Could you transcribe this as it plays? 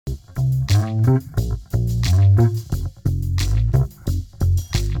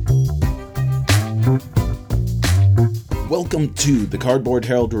Welcome to the Cardboard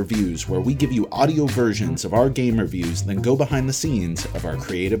Herald Reviews, where we give you audio versions of our game reviews and then go behind the scenes of our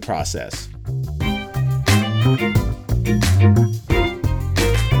creative process.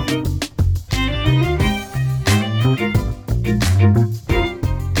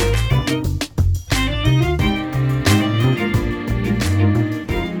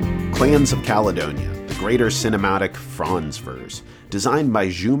 Clans of Caledonia, the Greater Cinematic Franzverse. Designed by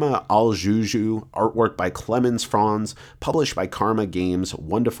Juma Al-Juju, artwork by Clemens Franz, published by Karma Games,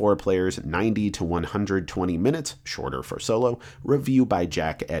 1 to 4 players, 90 to 120 minutes, shorter for solo, review by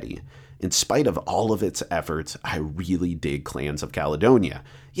Jack Eddy. In spite of all of its efforts, I really dig Clans of Caledonia.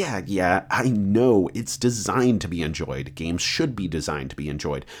 Yeah, I know it's designed to be enjoyed. Games should be designed to be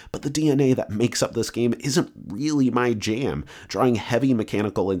enjoyed. But the DNA that makes up this game isn't really my jam. Drawing heavy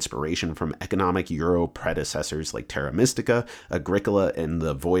mechanical inspiration from economic Euro predecessors like Terra Mystica, Agricola, and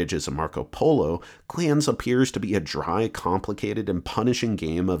the Voyages of Marco Polo, Clans appears to be a dry, complicated, and punishing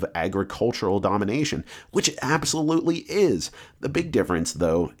game of agricultural domination, which it absolutely is. The big difference,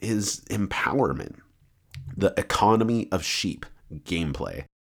 though, is empowerment. The economy of sheep gameplay.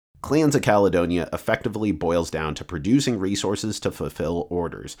 Clans of Caledonia effectively boils down to producing resources to fulfill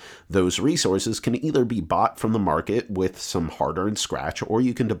orders. Those resources can either be bought from the market with some hard-earned scratch, or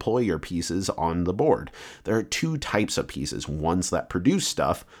you can deploy your pieces on the board. There are 2 types of pieces, ones that produce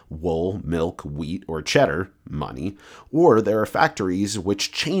stuff, wool, milk, wheat, or cheddar, money, or there are factories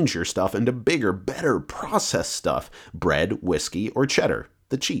which change your stuff into bigger, better processed stuff, bread, whiskey, or cheddar,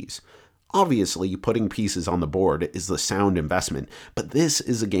 the cheese. Obviously, putting pieces on the board is the sound investment, but this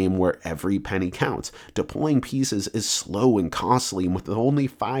is a game where every penny counts. Deploying pieces is slow and costly, and with only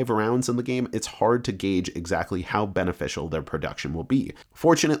 5 rounds in the game, it's hard to gauge exactly how beneficial their production will be.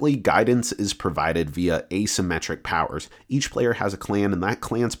 Fortunately, guidance is provided via asymmetric powers. Each player has a clan, and that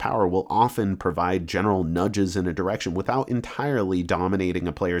clan's power will often provide general nudges in a direction without entirely dominating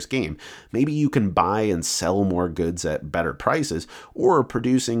a player's game. Maybe you can buy and sell more goods at better prices, or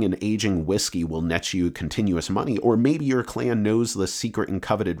producing an aging whiskey will net you continuous money, or maybe your clan knows the secret and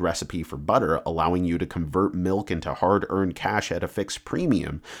coveted recipe for butter, allowing you to convert milk into hard-earned cash at a fixed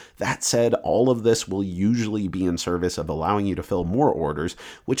premium. That said, all of this will usually be in service of allowing you to fill more orders,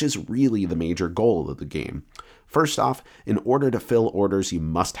 which is really the major goal of the game. First off, in order to fill orders, you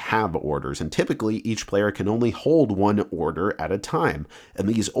must have orders, and typically each player can only hold 1 order at a time. And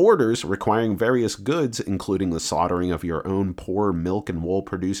these orders, requiring various goods, including the slaughtering of your own poor milk and wool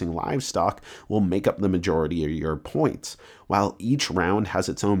producing livestock, will make up the majority of your points. While each round has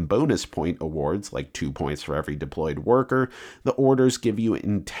its own bonus point awards, like 2 points for every deployed worker, the orders give you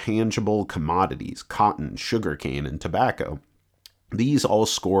intangible commodities, cotton, sugarcane, and tobacco. These all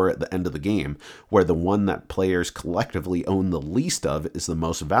score at the end of the game, where the one that players collectively own the least of is the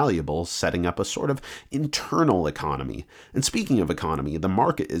most valuable, setting up a sort of internal economy. And speaking of economy, the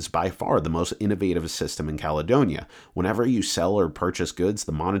market is by far the most innovative system in Caledonia. Whenever you sell or purchase goods,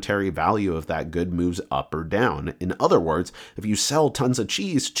 the monetary value of that good moves up or down. In other words, if you sell tons of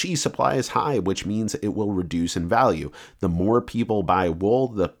cheese supply is high, which means it will reduce in value. The more people buy wool,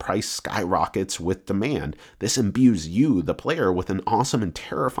 the price skyrockets with demand. This imbues you, the player, with an awesome and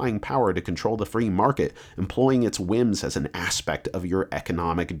terrifying power to control the free market, employing its whims as an aspect of your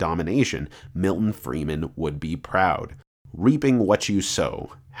economic domination. Milton Freeman would be proud. Reaping what you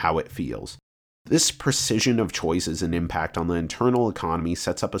sow, how it feels. This precision of choices and impact on the internal economy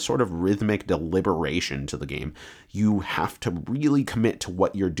sets up a sort of rhythmic deliberation to the game. You have to really commit to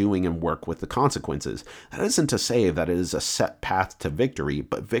what you're doing and work with the consequences. That isn't to say that it is a set path to victory,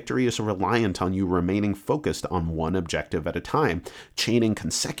 but victory is reliant on you remaining focused on one objective at a time, chaining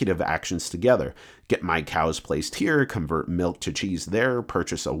consecutive actions together. Get my cows placed here, convert milk to cheese there,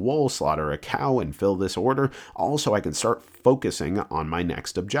 purchase a wool, slaughter a cow, and fill this order, all so I can start focusing on my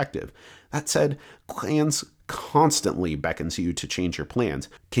next objective. That said, clans constantly beckons you to change your plans.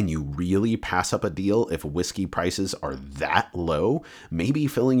 Can you really pass up a deal if whiskey prices are that low? Maybe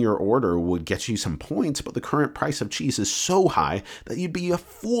filling your order would get you some points, but the current price of cheese is so high that you'd be a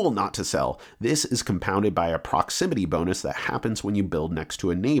fool not to sell. This is compounded by a proximity bonus that happens when you build next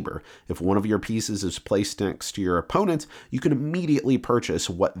to a neighbor. If one of your pieces is placed next to your opponent, you can immediately purchase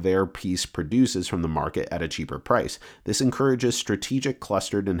what their piece produces from the market at a cheaper price. This encourages strategic,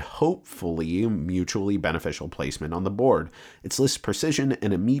 clustered, and hopefully mutually beneficial sequential placement on the board. It's this precision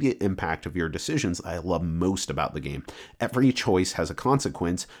and immediate impact of your decisions that I love most about the game. Every choice has a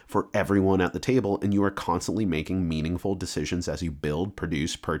consequence for everyone at the table, and you are constantly making meaningful decisions as you build,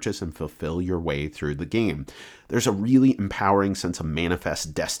 produce, purchase, and fulfill your way through the game. There's a really empowering sense of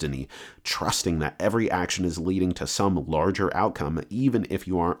manifest destiny, trusting that every action is leading to some larger outcome, even if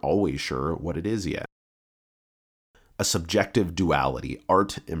you aren't always sure what it is yet. A subjective duality,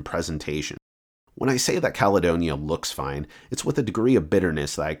 art and presentation. When I say that Caledonia looks fine, it's with a degree of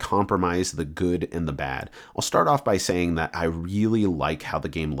bitterness that I compromise the good and the bad. I'll start off by saying that I really like how the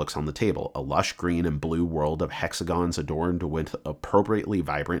game looks on the table, a lush green and blue world of hexagons adorned with appropriately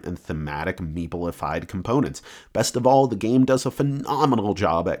vibrant and thematic meeplified components. Best of all, the game does a phenomenal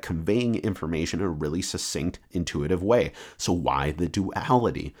job at conveying information in a really succinct, intuitive way. So why the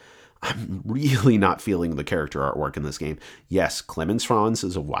duality? I'm really not feeling the character artwork in this game. Yes, Clemens Franz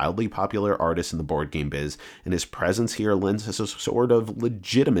is a wildly popular artist in the board game biz, and his presence here lends a sort of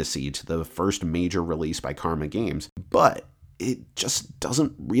legitimacy to the first major release by Karma Games, but it just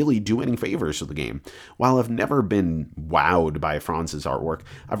doesn't really do any favors to the game. While I've never been wowed by Franz's artwork,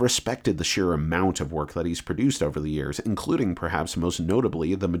 I've respected the sheer amount of work that he's produced over the years, including perhaps most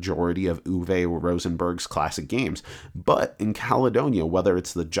notably the majority of Uwe Rosenberg's classic games. But in Caledonia, whether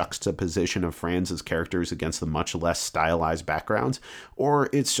it's the juxtaposition of Franz's characters against the much less stylized backgrounds, or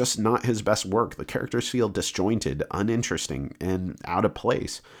it's just not his best work, the characters feel disjointed, uninteresting, and out of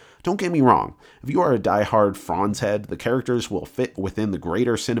place. Don't get me wrong, if you are a die-hard Franz head, the characters will fit within the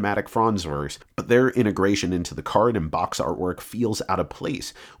greater cinematic Franzverse, but their integration into the card and box artwork feels out of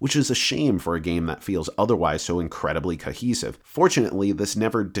place, which is a shame for a game that feels otherwise so incredibly cohesive. Fortunately, this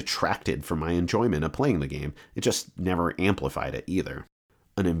never detracted from my enjoyment of playing the game, it just never amplified it either.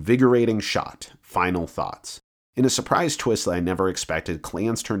 An invigorating shot. Final thoughts. In a surprise twist that I never expected,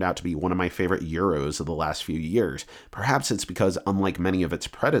 Clans turned out to be one of my favorite Euros of the last few years. Perhaps it's because, unlike many of its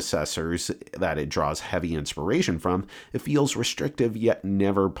predecessors that it draws heavy inspiration from, it feels restrictive yet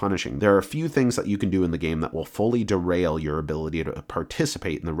never punishing. There are a few things that you can do in the game that will fully derail your ability to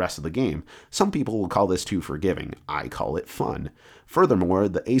participate in the rest of the game. Some people will call this too forgiving. I call it fun. Furthermore,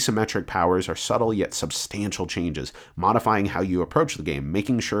 the asymmetric powers are subtle yet substantial changes, modifying how you approach the game,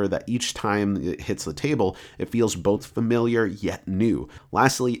 making sure that each time it hits the table, it feels both familiar yet new.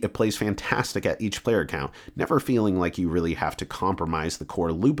 Lastly, it plays fantastic at each player count, never feeling like you really have to compromise the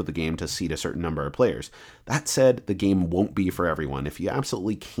core loop of the game to seat a certain number of players. That said, the game won't be for everyone. If you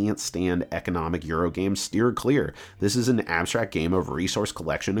absolutely can't stand economic Euro games, steer clear. This is an abstract game of resource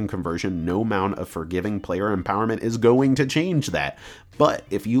collection and conversion. No amount of forgiving player empowerment is going to change that. But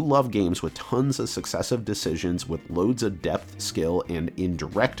if you love games with tons of successive decisions, with loads of depth, skill, and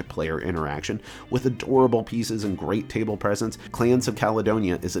indirect player interaction, with adorable pieces and great table presence, Clans of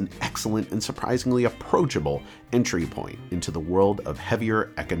Caledonia is an excellent and surprisingly approachable entry point into the world of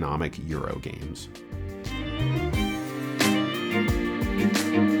heavier economic Euro games.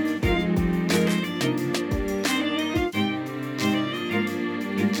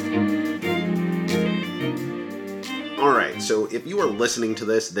 So if you are listening to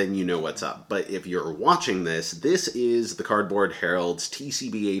this, then you know what's up. But if you're watching this, this is the Cardboard Herald's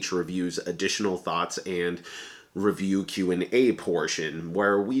TCBH Reviews additional thoughts and review Q&A portion,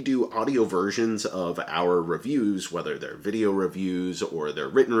 where we do audio versions of our reviews, whether they're video reviews or they're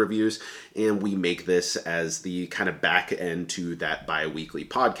written reviews, and we make this as the kind of back end to that bi-weekly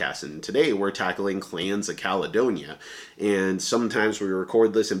podcast. And today we're tackling Clans of Caledonia, and sometimes we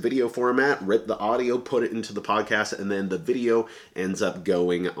record this in video format, rip the audio, put it into the podcast, and then the video ends up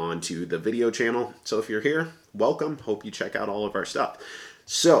going onto the video channel. So if you're here, welcome. Hope you check out all of our stuff.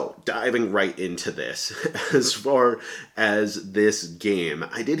 So, diving right into this, as far as this game,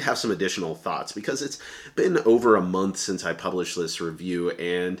 I did have some additional thoughts because it's been over a month since I published this review,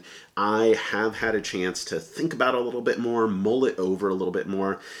 and I have had a chance to think about it a little bit more, mull it over a little bit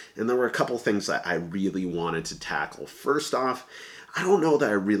more, and there were a couple things that I really wanted to tackle. First off, I don't know that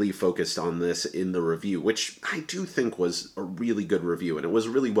I really focused on this in the review, which I do think was a really good review, and it was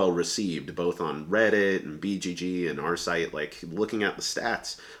really well received, both on Reddit and BGG and our site. Like, looking at the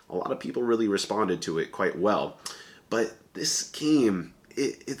stats, a lot of people really responded to it quite well. But this game,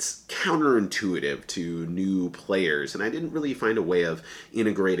 it's counterintuitive to new players, and I didn't really find a way of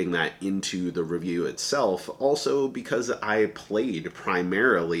integrating that into the review itself. Also, because I played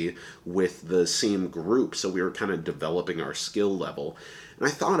primarily with the same group, so we were kind of developing our skill level. And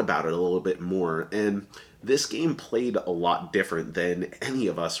I thought about it a little bit more, and this game played a lot different than any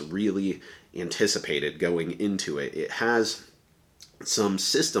of us really anticipated going into it. It has some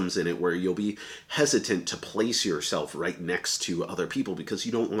systems in it where you'll be hesitant to place yourself right next to other people because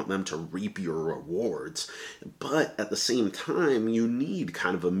you don't want them to reap your rewards. But at the same time, you need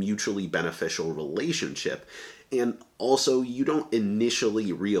kind of a mutually beneficial relationship. And also, you don't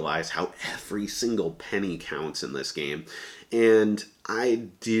initially realize how every single penny counts in this game. And I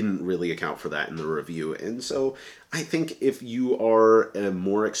didn't really account for that in the review. And so I think if you are a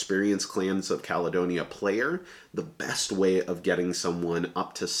more experienced Clans of Caledonia player, the best way of getting someone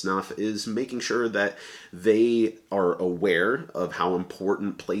up to snuff is making sure that they are aware of how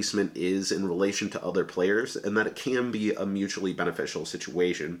important placement is in relation to other players and that it can be a mutually beneficial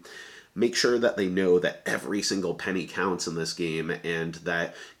situation. Make sure that they know that every single penny counts in this game and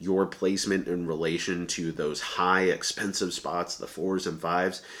that your placement in relation to those high expensive spots, the 4s and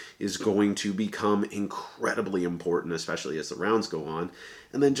 5s, is going to become incredibly important, especially as the rounds go on.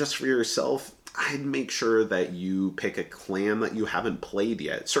 And then just for yourself, I'd make sure that you pick a clan that you haven't played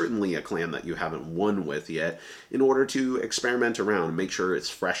yet, certainly a clan that you haven't won with yet, in order to experiment around and make sure it's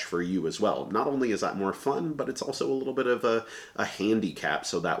fresh for you as well. Not only is that more fun, but it's also a little bit of a handicap,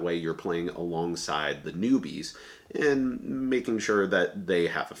 so that way you're playing alongside the newbies and making sure that they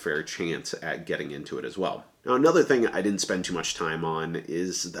have a fair chance at getting into it as well. Now, another thing I didn't spend too much time on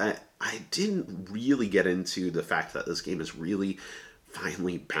is that I didn't really get into the fact that this game is really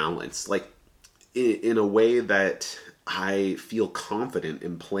finely balanced. Like, in a way that I feel confident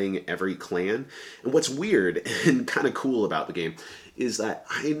in playing every clan. And what's weird and kind of cool about the game is that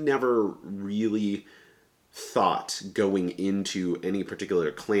I never really thought going into any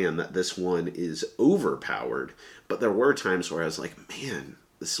particular clan that this one is overpowered. But there were times where I was like, man,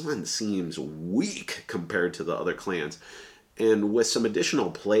 this one seems weak compared to the other clans. And with some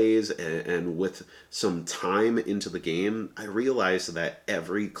additional plays and with some time into the game, I realized that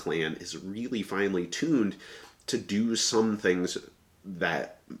every clan is really finely tuned to do some things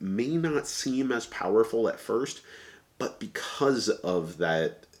that may not seem as powerful at first, but because of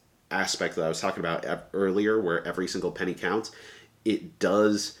that aspect that I was talking about earlier, where every single penny counts, it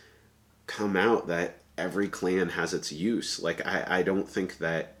does come out that every clan has its use. Like, I don't think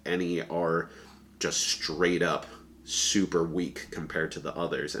that any are just straight up super weak compared to the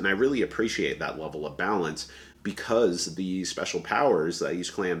others. And I really appreciate that level of balance because the special powers that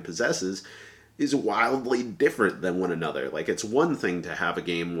each clan possesses is wildly different than one another. Like, it's one thing to have a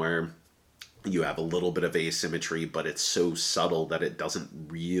game where you have a little bit of asymmetry, but it's so subtle that it doesn't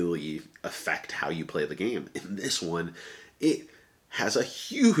really affect how you play the game. In this one, it has a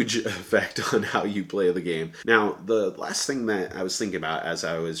huge effect on how you play the game. Now, the last thing that I was thinking about as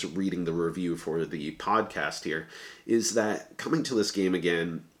I was reading the review for the podcast here is that coming to this game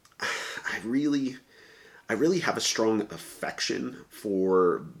again, I really have a strong affection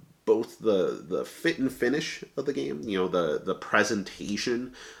for both the fit and finish of the game, you know, the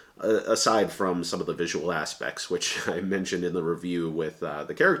presentation, aside from some of the visual aspects, which I mentioned in the review with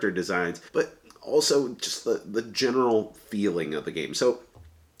the character designs, but also just the general feeling of the game. So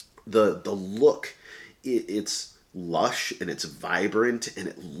the look, it's lush and it's vibrant and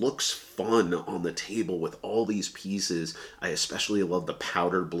it looks fun on the table with all these pieces. I especially love the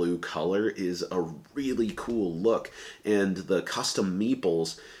powder blue color, is a really cool look. And the custom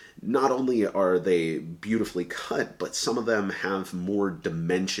meeples, not only are they beautifully cut, but some of them have more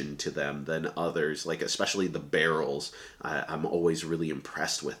dimension to them than others, like especially the barrels. I'm always really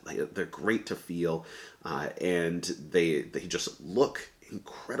impressed with. They're great to feel, and they just look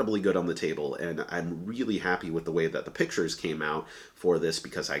incredibly good on the table, and I'm really happy with the way that the pictures came out for this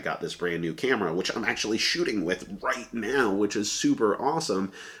because I got this brand new camera, which I'm actually shooting with right now, which is super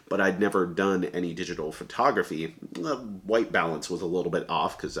awesome, but I'd never done any digital photography. The white balance was a little bit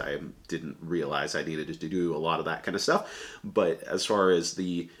off because I didn't realize I needed to do a lot of that kind of stuff, but as far as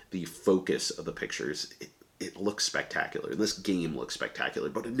the focus of the pictures, it looks spectacular. This game looks spectacular,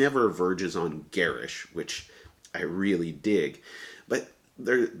 but it never verges on garish, which I really dig. But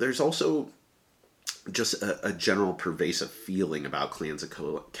there's also just a general pervasive feeling about Clans of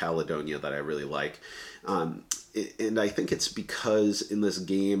Caledonia that I really like. And I think it's because in this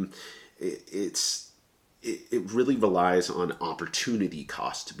game, it really relies on opportunity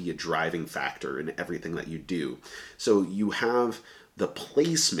cost to be a driving factor in everything that you do. So you have the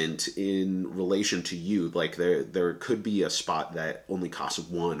placement in relation to you. Like there could be a spot that only costs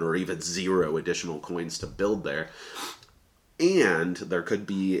 1 or even 0 additional coins to build there. And there could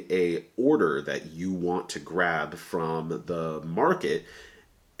be a order that you want to grab from the market,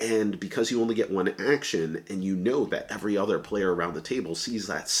 and because you only get one action, and you know that every other player around the table sees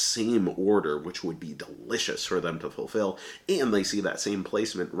that same order, which would be delicious for them to fulfill, and they see that same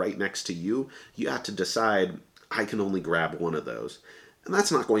placement right next to you, you have to decide, I can only grab one of those. And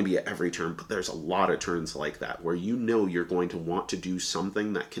that's not going to be at every turn, but there's a lot of turns like that where you know you're going to want to do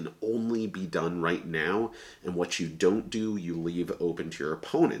something that can only be done right now, and what you don't do, you leave open to your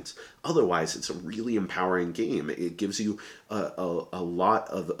opponents. Otherwise, it's a really empowering game. It gives you a lot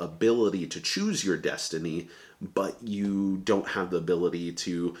of ability to choose your destiny, but you don't have the ability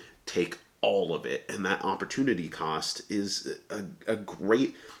to take all of it. And that opportunity cost is a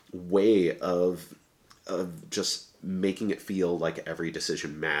great way of just making it feel like every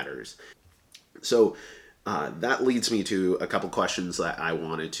decision matters. So that leads me to a couple questions that I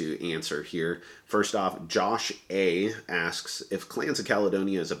wanted to answer here. First off, Josh A. asks, if Clans of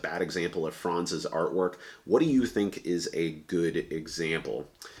Caledonia is a bad example of Franz's artwork, what do you think is a good example?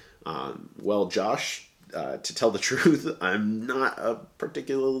 Well, Josh, to tell the truth, I'm not a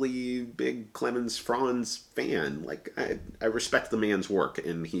particularly big Klemens Franz fan. Like, I respect the man's work,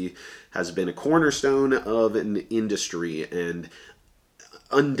 and he has been a cornerstone of an industry, and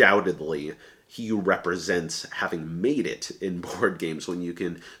undoubtedly he represents having made it in board games when you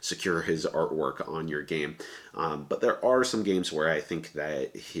can secure his artwork on your game. But there are some games where I think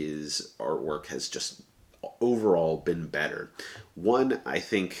that his artwork has just overall been better. One, I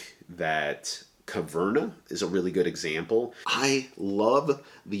think that Caverna is a really good example. I love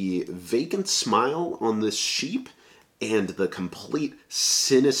the vacant smile on this sheep and the complete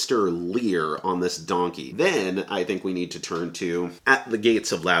sinister leer on this donkey. Then I think we need to turn to At the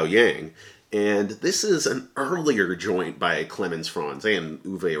Gates of Liaoyang. And this is an earlier joint by Klemens Franz and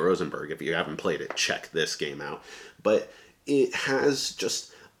Uwe Rosenberg. If you haven't played it, check this game out. But it has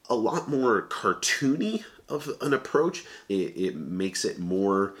just a lot more cartoony of an approach. It makes it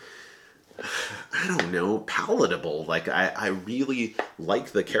more, I don't know, palatable. Like, I really like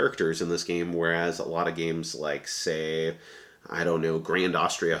the characters in this game, whereas a lot of games like, say, I don't know, Grand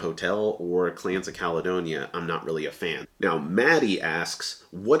Austria Hotel or Clans of Caledonia, I'm not really a fan. Now, Maddie asks,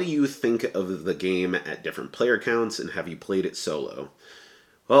 what do you think of the game at different player counts, and have you played it solo?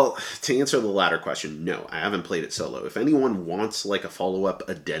 Well, to answer the latter question, no, I haven't played it solo. If anyone wants like a follow-up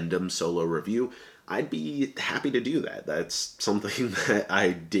addendum solo review, I'd be happy to do that. That's something that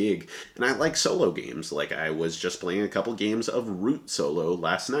I dig. And I like solo games. Like, I was just playing a couple games of Root solo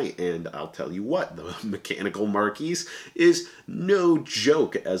last night, and I'll tell you what, the Mechanical Marquise is no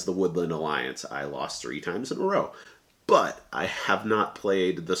joke as the Woodland Alliance. I lost 3 times in a row. But I have not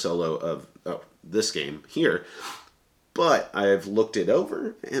played the solo of this game here. But I've looked it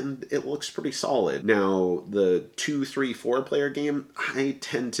over, and it looks pretty solid. Now, the 2, 3, 4 player game, I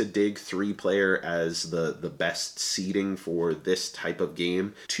tend to dig 3 player as the best seeding for this type of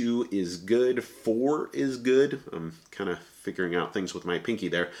game. 2 is good, 4 is good. I'm kind of figuring out things with my pinky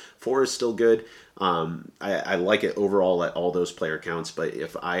there. 4 is still good. I like it overall at all those player counts, but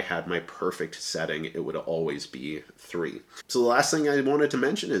if I had my perfect setting, it would always be 3. So the last thing I wanted to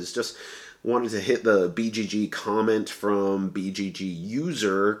mention is just wanted to hit the BGG comment from BGG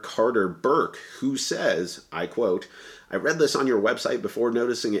user Carter Burke, who says, I quote, I read this on your website before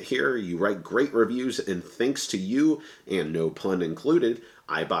noticing it here. You write great reviews, and thanks to you, and no pun included,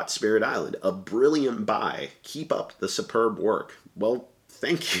 I bought Spirit Island. A brilliant buy. Keep up the superb work. Well,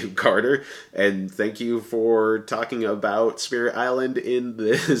 thank you, Carter, and thank you for talking about Spirit Island in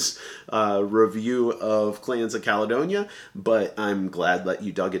this review of Clans of Caledonia, but I'm glad that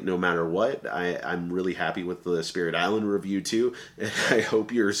you dug it no matter what. I'm really happy with the Spirit Island review too, and I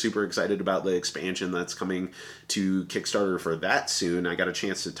hope you're super excited about the expansion that's coming to Kickstarter for that soon. I got a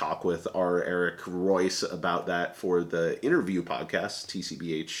chance to talk with our Eric Royce about that for the interview podcast,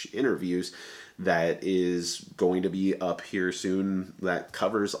 TCBH Interviews, that is going to be up here soon, that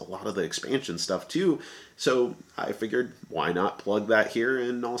covers a lot of the expansion stuff too. So I figured, why not plug that here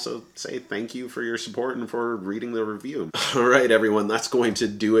and also say thank you for your support and for reading the review. All right, everyone, that's going to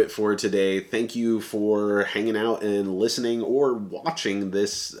do it for today. Thank you for hanging out and listening or watching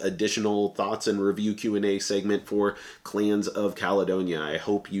this additional thoughts and review Q&A segment for Clans of Caledonia. I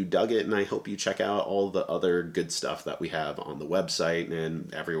hope you dug it, and I hope you check out all the other good stuff that we have on the website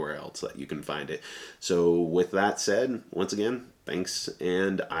and everywhere else that you can find it. So with that said, once again, thanks,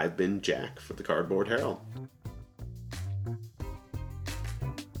 and I've been Jack for the Cardboard Herald.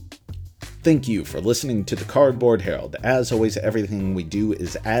 Thank you for listening to the Cardboard Herald. As always, everything we do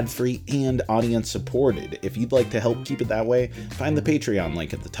is ad-free and audience-supported. If you'd like to help keep it that way, find the Patreon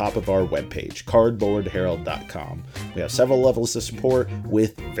link at the top of our webpage, cardboardherald.com. We have several levels of support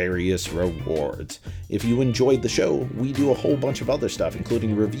with various rewards. If you enjoyed the show, we do a whole bunch of other stuff,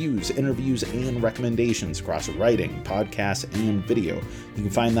 including reviews, interviews, and recommendations across writing, podcasts, and video. You can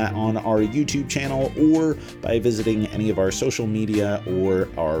find that on our YouTube channel or by visiting any of our social media or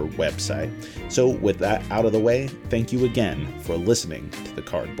our website. So with that out of the way, thank you again for listening to the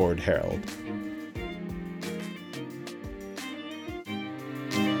Cardboard Herald.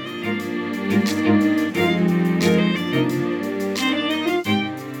 Thank you.